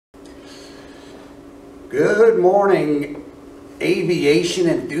Good morning, aviation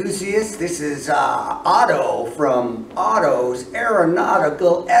enthusiasts. This is Otto from Otto's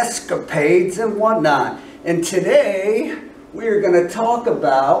Aeronautical Escapades and whatnot. And today we're going to talk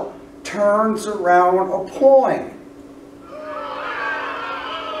about turns around a point.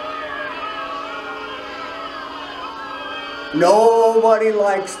 Nobody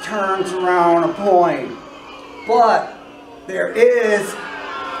likes turns around a point, but there is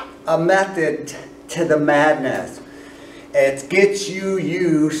a method to the madness. It gets you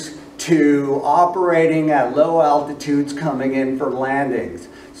used to operating at low altitudes coming in for landings.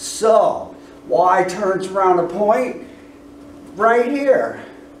 So, why turns around a point? Right here.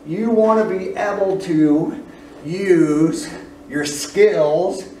 You want to be able to use your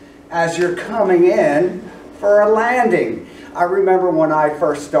skills as you're coming in for a landing. I remember when I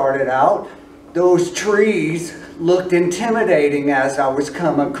first started out, those trees looked intimidating as I was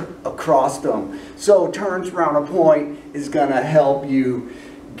coming across them. So turns around a point is going to help you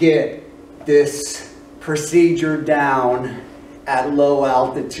get this procedure down at low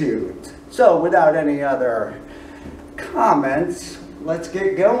altitudes. So without any other comments, let's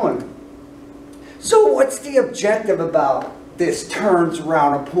get going. So what's the objective about this turns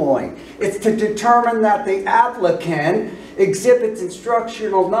around a point? It's to determine that the applicant exhibits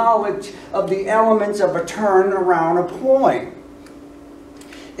instructional knowledge of the elements of a turn around a point,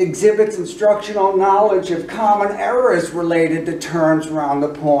 exhibits instructional knowledge of common errors related to turns around the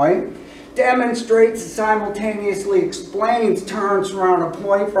point, demonstrates and simultaneously explains turns around a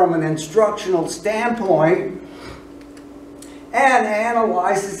point from an instructional standpoint, and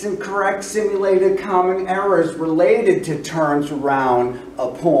analyzes and corrects simulated common errors related to turns around a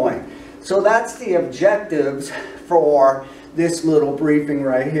point. So that's the objectives for this little briefing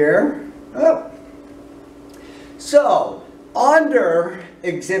right here. Oh. So, under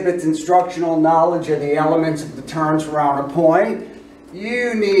exhibits instructional knowledge of the elements of the turns around a point,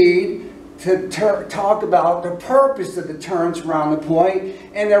 you need to talk about the purpose of the turns around the point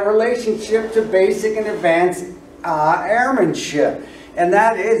and their relationship to basic and advanced airmanship. And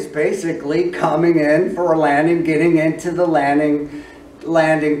that is basically coming in for a landing, getting into the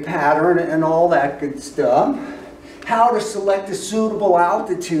landing pattern and all that good stuff. How to select a suitable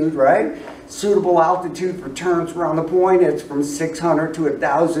altitude, right? Suitable altitude for turns around the point is from 600 to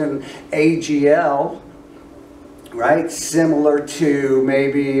 1000 AGL, right? Similar to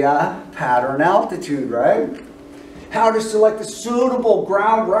maybe pattern altitude, right? How to select a suitable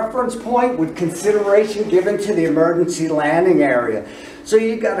ground reference point with consideration given to the emergency landing area. So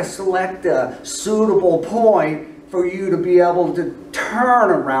you got to select a suitable point for you to be able to turn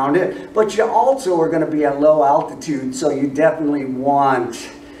around it, but you also are going to be at low altitude, so you definitely want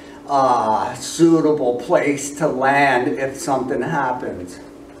a suitable place to land if something happens.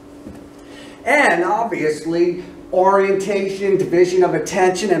 And obviously, orientation, division of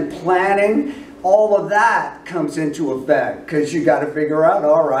attention, and planning, all of that comes into effect, because you got to figure out,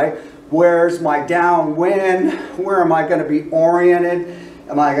 all right, where's my downwind? Where am I going to be oriented?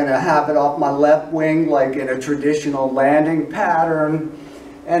 Am I going to have it off my left wing like in a traditional landing pattern?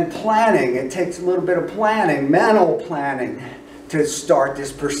 And planning, it takes a little bit of planning, mental planning, to start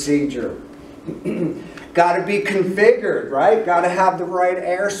this procedure. Got to be configured, right? Got to have the right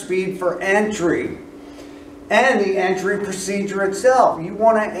airspeed for entry. And the entry procedure itself. You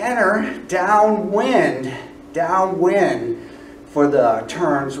want to enter downwind for the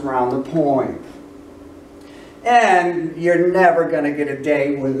turns around the point. And you're never going to get a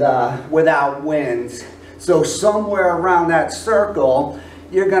day without winds. So somewhere around that circle,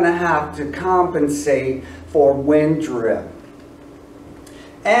 you're going to have to compensate for wind drift.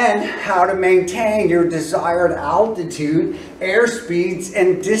 And how to maintain your desired altitude, airspeeds,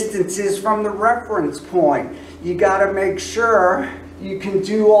 and distances from the reference point. You got to make sure you can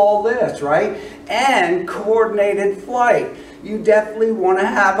do all this, right? And coordinated flight. You definitely want to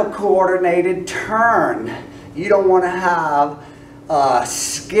have a coordinated turn. You don't want to have a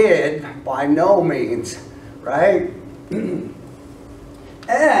skid by no means, right?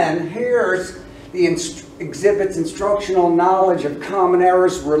 And here's the exhibits instructional knowledge of common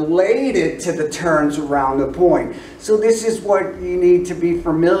errors related to the turns around the point. So this is what you need to be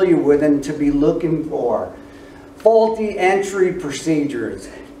familiar with and to be looking for. Faulty entry procedures.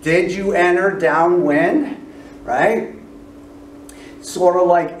 Did you enter downwind, right? Sort of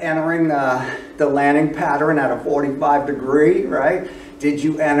like entering the landing pattern at a 45 degree, right? Did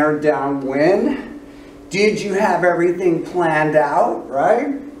you enter downwind? Did you have everything planned out,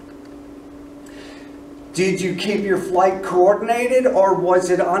 right? Did you keep your flight coordinated or was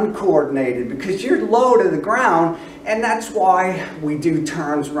it uncoordinated? Because you're low to the ground, and that's why we do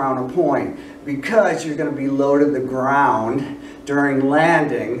turns around a point. Because you're going to be low to the ground during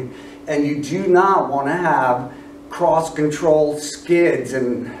landing, and you do not want to have cross-control skids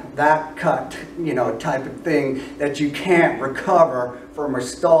and that cut, type of thing that you can't recover from a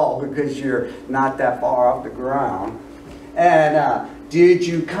stall because you're not that far off the ground. And did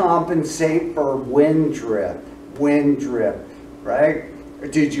you compensate for wind drift? Wind drift, right? Or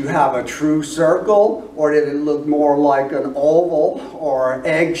did you have a true circle, or did it look more like an oval or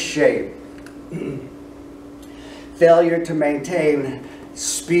egg shape? Failure to maintain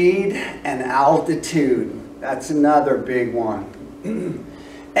speed and altitude. That's another big one.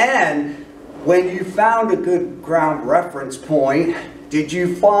 And when you found a good ground reference point, did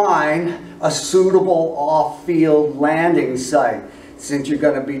you find a suitable off-field landing site, since you're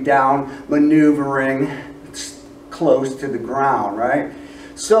going to be down maneuvering close to the ground, right?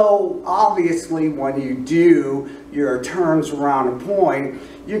 So obviously when you do your turns around a point,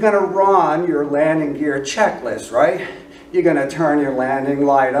 you're going to run your landing gear checklist, right? You're going to turn your landing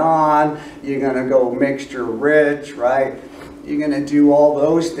light on, you're going to go mixture rich, right? You're going to do all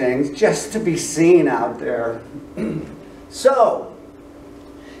those things just to be seen out there. So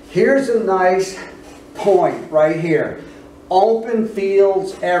here's a nice point right here. Open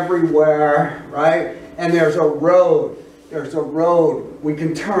fields everywhere, right? And there's a road. There's a road. We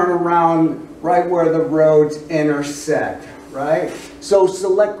can turn around right where the roads intersect, right? So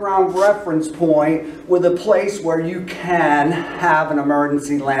select ground reference point with a place where you can have an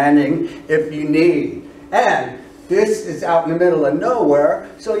emergency landing if you need. And this is out in the middle of nowhere,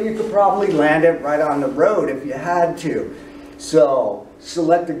 so you could probably land it right on the road if you had to. So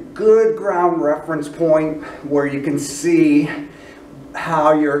select a good ground reference point where you can see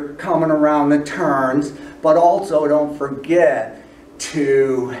how you're coming around the turns, but also don't forget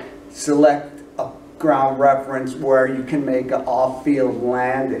to select a ground reference where you can make an off-field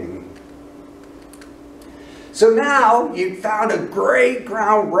landing. So now you've found a great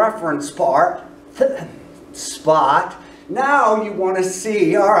ground reference spot. Now you want to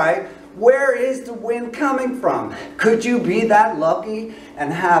see, all right, where is the wind coming from? Could you be that lucky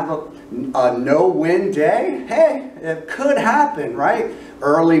and have a no wind day? Hey, it could happen, right?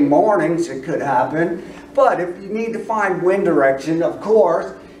 Early mornings it could happen. But if you need to find wind direction, of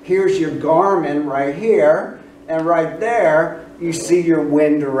course, here's your Garmin right here. And right there, you see your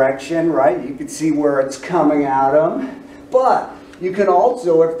wind direction, right? You can see where it's coming out of. But you can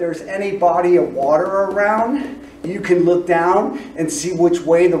also, if there's any body of water around, you can look down and see which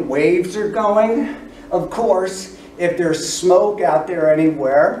way the waves are going. Of course, if there's smoke out there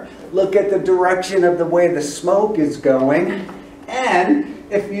anywhere, look at the direction of the way the smoke is going. And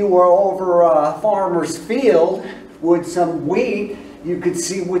if you were over a farmer's field with some wheat, you could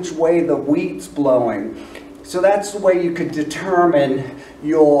see which way the wheat's blowing. So that's the way you could determine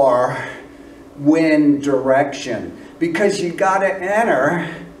your wind direction, because you got to enter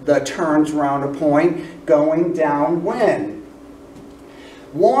the turns around a point going downwind.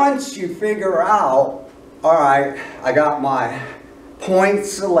 Once you figure out, all right, I got my point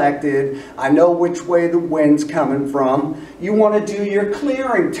selected, I know which way the wind's coming from, you want to do your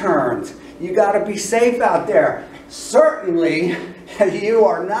clearing turns. You got to be safe out there. Certainly, you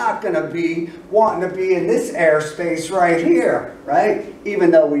are not going to be wanting to be in this airspace right here, right?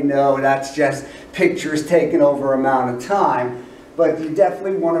 Even though we know that's just pictures taken over amount of time. But you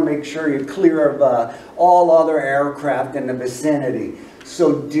definitely want to make sure you're clear of all other aircraft in the vicinity.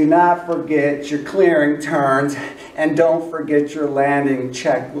 So do not forget your clearing turns, and don't forget your landing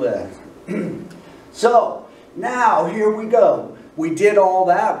checklist. So now here we go. We did all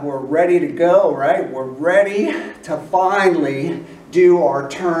that. We're ready to go, right? We're ready to finally do our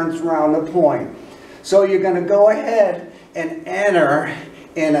turns around the point. So you're going to go ahead and enter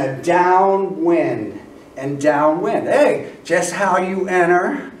in a downwind. And downwind. Hey, just how you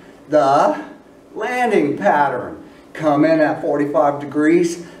enter the landing pattern. Come in at 45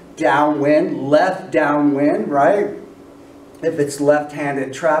 degrees, downwind, left downwind, right? If it's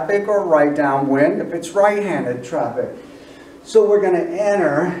left-handed traffic, or right downwind if it's right-handed traffic. So we're going to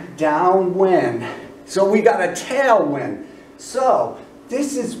enter downwind. So we got a tailwind. So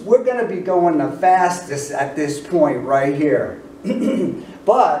this is, we're going to be going the fastest at this point right here.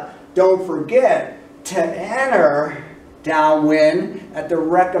 But don't forget to enter downwind at the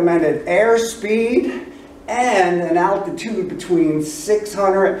recommended airspeed and an altitude between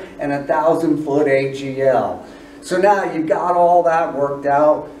 600 and 1,000 foot AGL. So now you got all that worked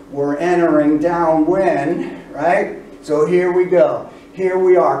out. We're entering downwind, right? So here we go. Here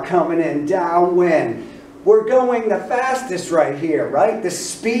we are coming in downwind. we're going the fastest right here, right? The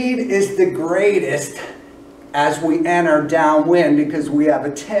speed is the greatest as we enter downwind because we have a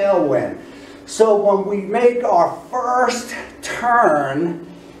tailwind. So when we make our first turn,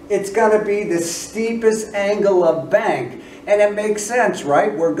 it's going to be the steepest angle of bank. And it makes sense,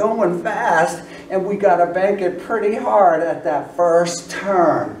 right? We're going fast and we got to bank it pretty hard at that first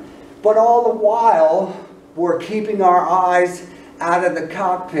turn. But all the while, we're keeping our eyes out of the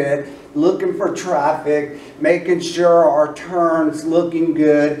cockpit, looking for traffic, making sure our turns looking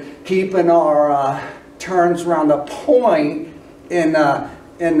good, keeping our turns around the point in the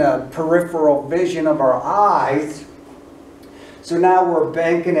peripheral vision of our eyes. So now we're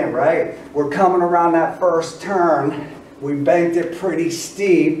banking it, right? We're coming around that first turn. We banked it pretty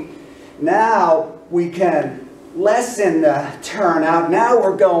steep. Now we can lessen the turn out. Now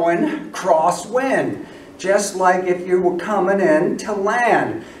we're going crosswind. Just like if you were coming in to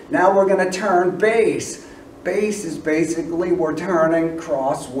land. Now we're going to turn base. Base is basically we're turning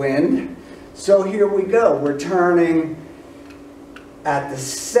crosswind. So here we go. We're turning at the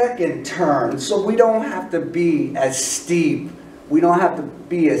second turn. So we don't have to be as steep. We don't have to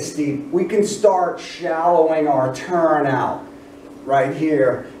be as steep. We can start shallowing our turn out right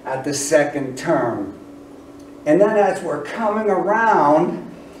here at the second turn. And then as we're coming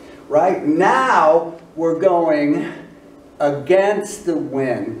around, right now, we're going against the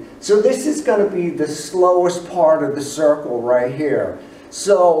wind. So this is going to be the slowest part of the circle right here.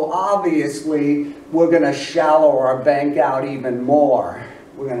 So obviously, we're going to shallow our bank out even more.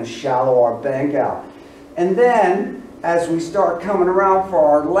 We're going to shallow our bank out. And then, as we start coming around for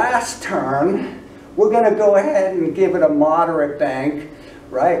our last turn, we're going to go ahead and give it a moderate bank,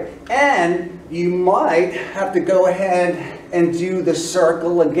 right? And you might have to go ahead and do the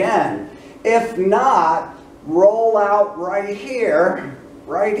circle again. If not, roll out right here,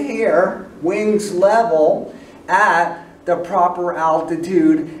 wings level at the proper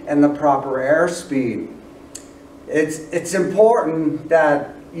altitude and the proper airspeed. It's important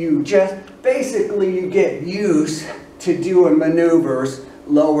that you just, basically you get used to doing maneuvers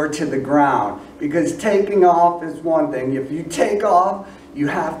lower to the ground. Because taking off is one thing. If you take off, you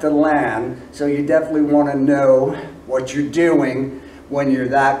have to land. So you definitely want to know what you're doing when you're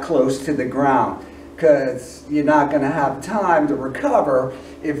that close to the ground, because you're not going to have time to recover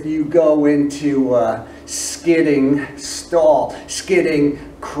if you go into skidding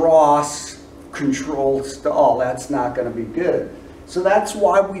cross control stall. That's not going to be good. So that's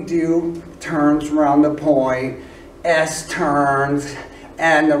why we do turns around the point, S turns,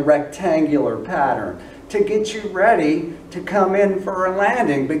 and the rectangular pattern to get you ready to come in for a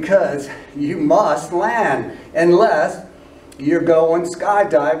landing, because you must land unless you're going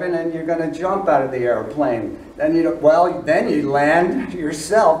skydiving and you're going to jump out of the airplane. Then then you land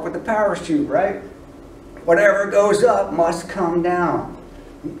yourself with the parachute, right? Whatever goes up must come down.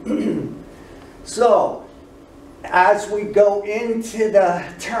 So, as we go into the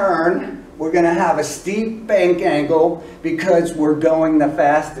turn, we're going to have a steep bank angle because we're going the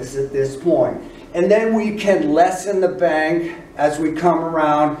fastest at this point. And then we can lessen the bank as we come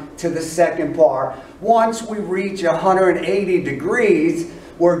around to the second part. Once we reach 180 degrees,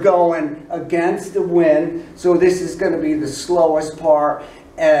 we're going against the wind. So this is going to be the slowest part,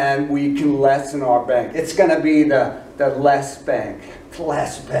 and we can lessen our bank. It's going to be the less bank,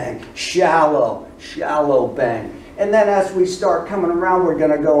 shallow bank. And then as we start coming around, we're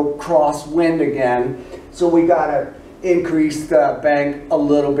going to go crosswind again. So we got to increase the bank a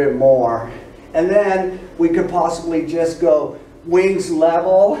little bit more. And then we could possibly just go wings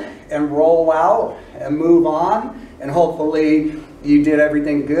level and roll out and move on. And hopefully you did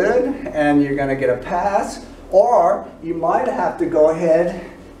everything good and you're going to get a pass. Or you might have to go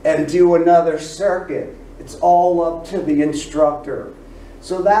ahead and do another circuit. It's all up to the instructor.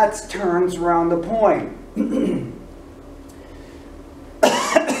 So that's turns around the point.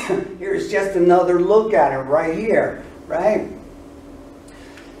 Here's just another look at it right here, right?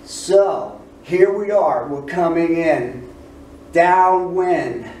 So here we are, we're coming in,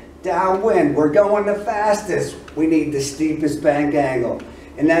 downwind, we're going the fastest, we need the steepest bank angle.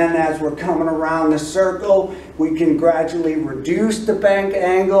 And then as we're coming around the circle, we can gradually reduce the bank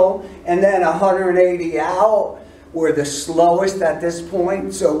angle, and then 180 out, we're the slowest at this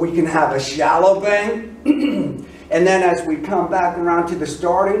point, so we can have a shallow bank. And then as we come back around to the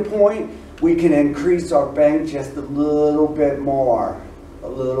starting point, we can increase our bank just a little bit more.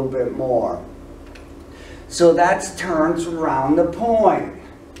 So that's turns around the point.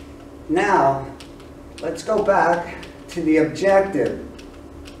 Now, let's go back to the objective.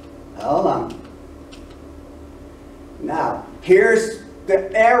 Hold on. Now, here's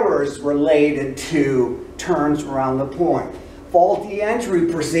the errors related to turns around the point. Faulty entry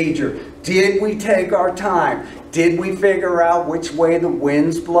procedure. Did we take our time? Did we figure out which way the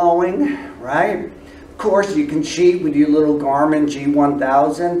wind's blowing, right? Of course, you can cheat with your little Garmin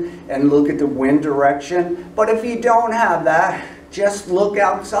G1000 and look at the wind direction. But if you don't have that, just look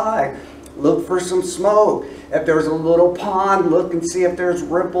outside. Look for some smoke. If there's a little pond, look and see if there's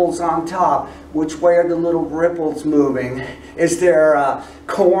ripples on top. Which way are the little ripples moving? Is there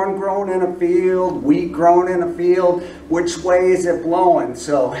corn grown in a field, wheat grown in a field? Which way is it blowing?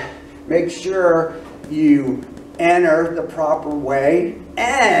 So make sure you enter the proper way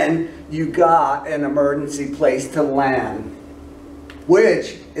and you got an emergency place to land,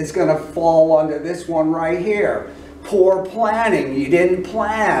 which is going to fall under this one right here. Poor planning. You didn't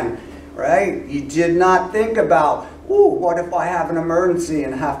plan. Right? You did not think about, ooh, what if I have an emergency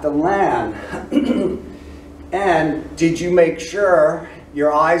and have to land? And did you make sure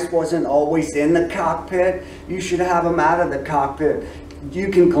your eyes wasn't always in the cockpit? You should have them out of the cockpit. You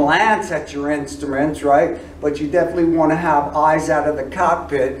can glance at your instruments, right? But you definitely want to have eyes out of the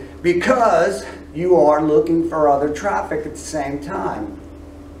cockpit because you are looking for other traffic at the same time.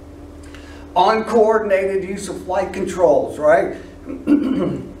 Uncoordinated use of flight controls, right?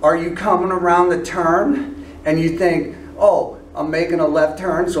 Are you coming around the turn and you think, oh, I'm making a left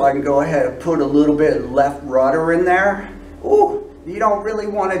turn so I can go ahead and put a little bit of left rudder in there? Ooh, you don't really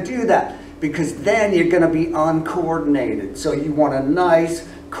want to do that because then you're going to be uncoordinated. So you want a nice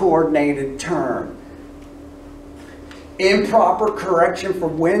coordinated turn. Improper correction for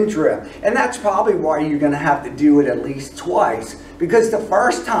wind drift. And that's probably why you're going to have to do it at least twice. Because the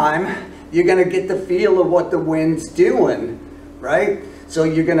first time, you're going to get the feel of what the wind's doing. Right? So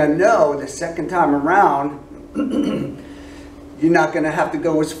you're going to know the second time around, you're not going to have to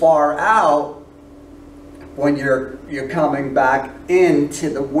go as far out when you're coming back into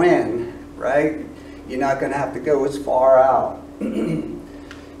the wind, right? You're not going to have to go as far out.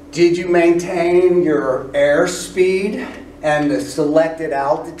 Did you maintain your airspeed and the selected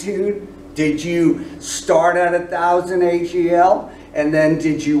altitude? Did you start at 1,000 AGL and then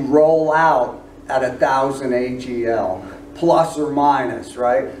did you roll out at 1,000 AGL? Plus or minus,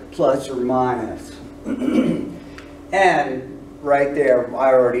 right? Plus or minus. And right there,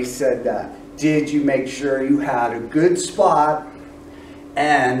 I already said that. Did you make sure you had a good spot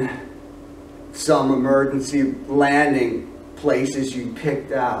and some emergency landing places you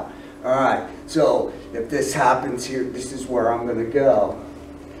picked out? All right, so if this happens here, this is where I'm going to go.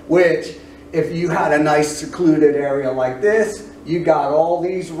 Which, if you had a nice secluded area like this, you got all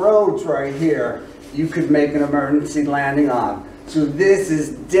these roads right here you could make an emergency landing on. So this is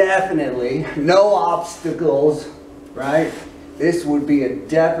definitely no obstacles, right? This would be a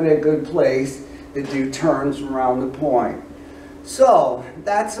definite good place to do turns around the point. So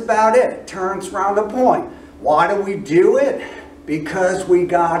that's about it, turns around the point. Why do we do it? Because we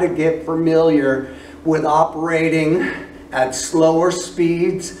got to get familiar with operating at slower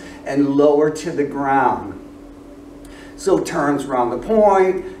speeds and lower to the ground. So turns around the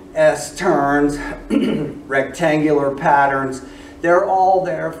point, S-turns, rectangular patterns, they're all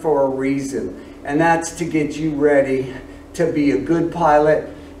there for a reason. And that's to get you ready to be a good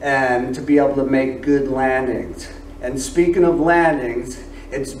pilot and to be able to make good landings. And speaking of landings,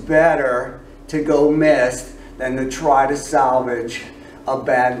 it's better to go missed than to try to salvage a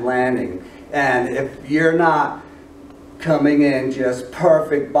bad landing. And if you're not coming in just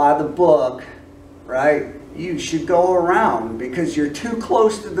perfect by the book, right? You should go around because you're too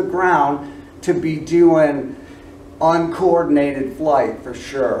close to the ground to be doing uncoordinated flight for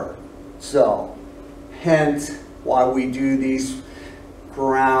sure. So, hence why we do these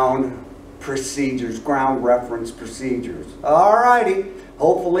ground procedures, ground reference procedures. Alrighty,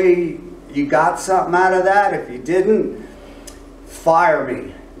 hopefully you got something out of that. If you didn't, fire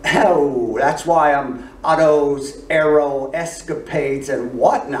me. Oh, that's why I'm Otto's Aero Escapades and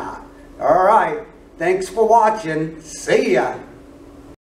whatnot. Alright. Thanks for watching. See ya.